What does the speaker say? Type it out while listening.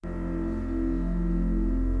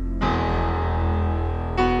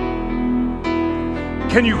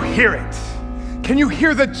Can you hear it? Can you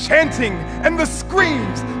hear the chanting and the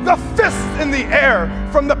screams, the fists in the air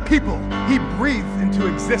from the people he breathed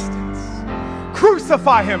into existence?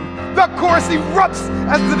 Crucify him! The chorus erupts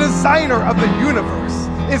as the designer of the universe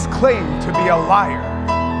is claimed to be a liar,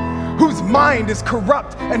 whose mind is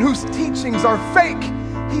corrupt and whose teachings are fake.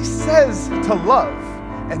 He says to love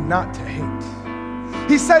and not to hate.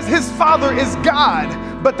 He says his father is God,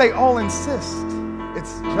 but they all insist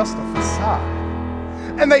it's just a facade.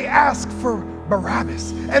 And they ask for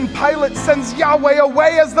Barabbas, and Pilate sends Yahweh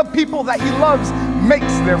away as the people that he loves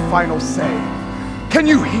makes their final say. Can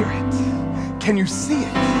you hear it? Can you see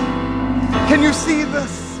it? Can you see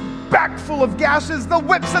this back full of gashes, the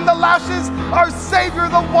whips and the lashes? Our Savior,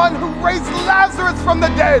 the one who raised Lazarus from the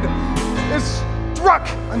dead, is struck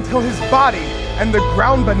until his body and the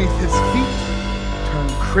ground beneath his feet turn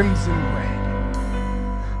crimson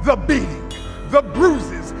red. The beating, the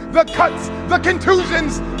bruises, the cuts, the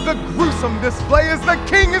contusions, the gruesome display as the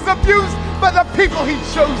king is abused by the people he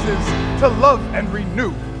chooses to love and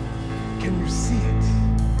renew. Can you see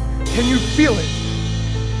it? Can you feel it?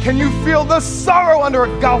 Can you feel the sorrow under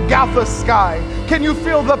a Golgotha sky? Can you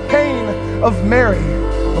feel the pain of Mary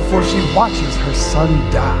before she watches her son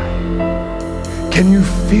die? Can you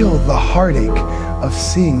feel the heartache of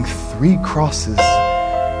seeing 3 crosses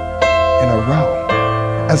in a row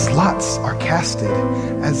as lots are casted,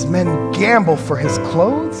 as men gamble for his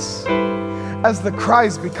clothes? As the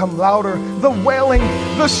cries become louder, the wailing,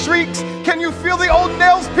 the shrieks, can you feel the old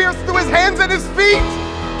nails pierced through his hands and his feet?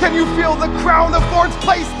 Can you feel the crown of thorns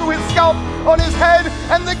placed through his scalp on his head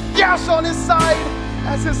and the gash on his side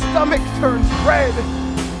as his stomach turns red?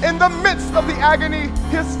 In the midst of the agony,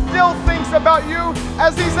 he still thinks about you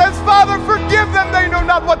as he says, Father, forgive them, they know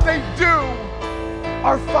not what they do.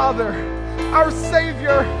 Our Father, our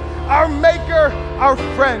Savior, our Maker, our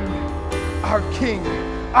friend, our King,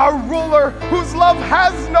 our ruler, whose love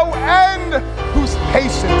has no end, who's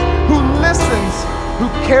patient, who listens, who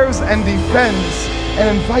cares and defends,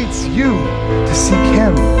 and invites you to seek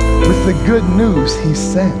him with the good news he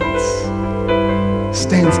sends.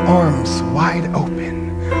 Stands arms wide open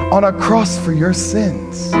on a cross for your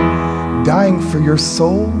sins, dying for your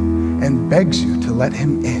soul, and begs you to let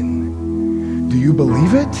him in. Do you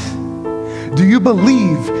believe it? Do you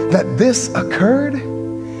believe that this occurred?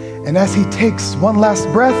 And as he takes one last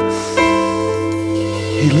breath,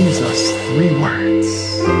 he leaves us 3 words.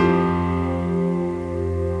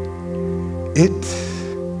 It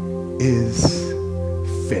is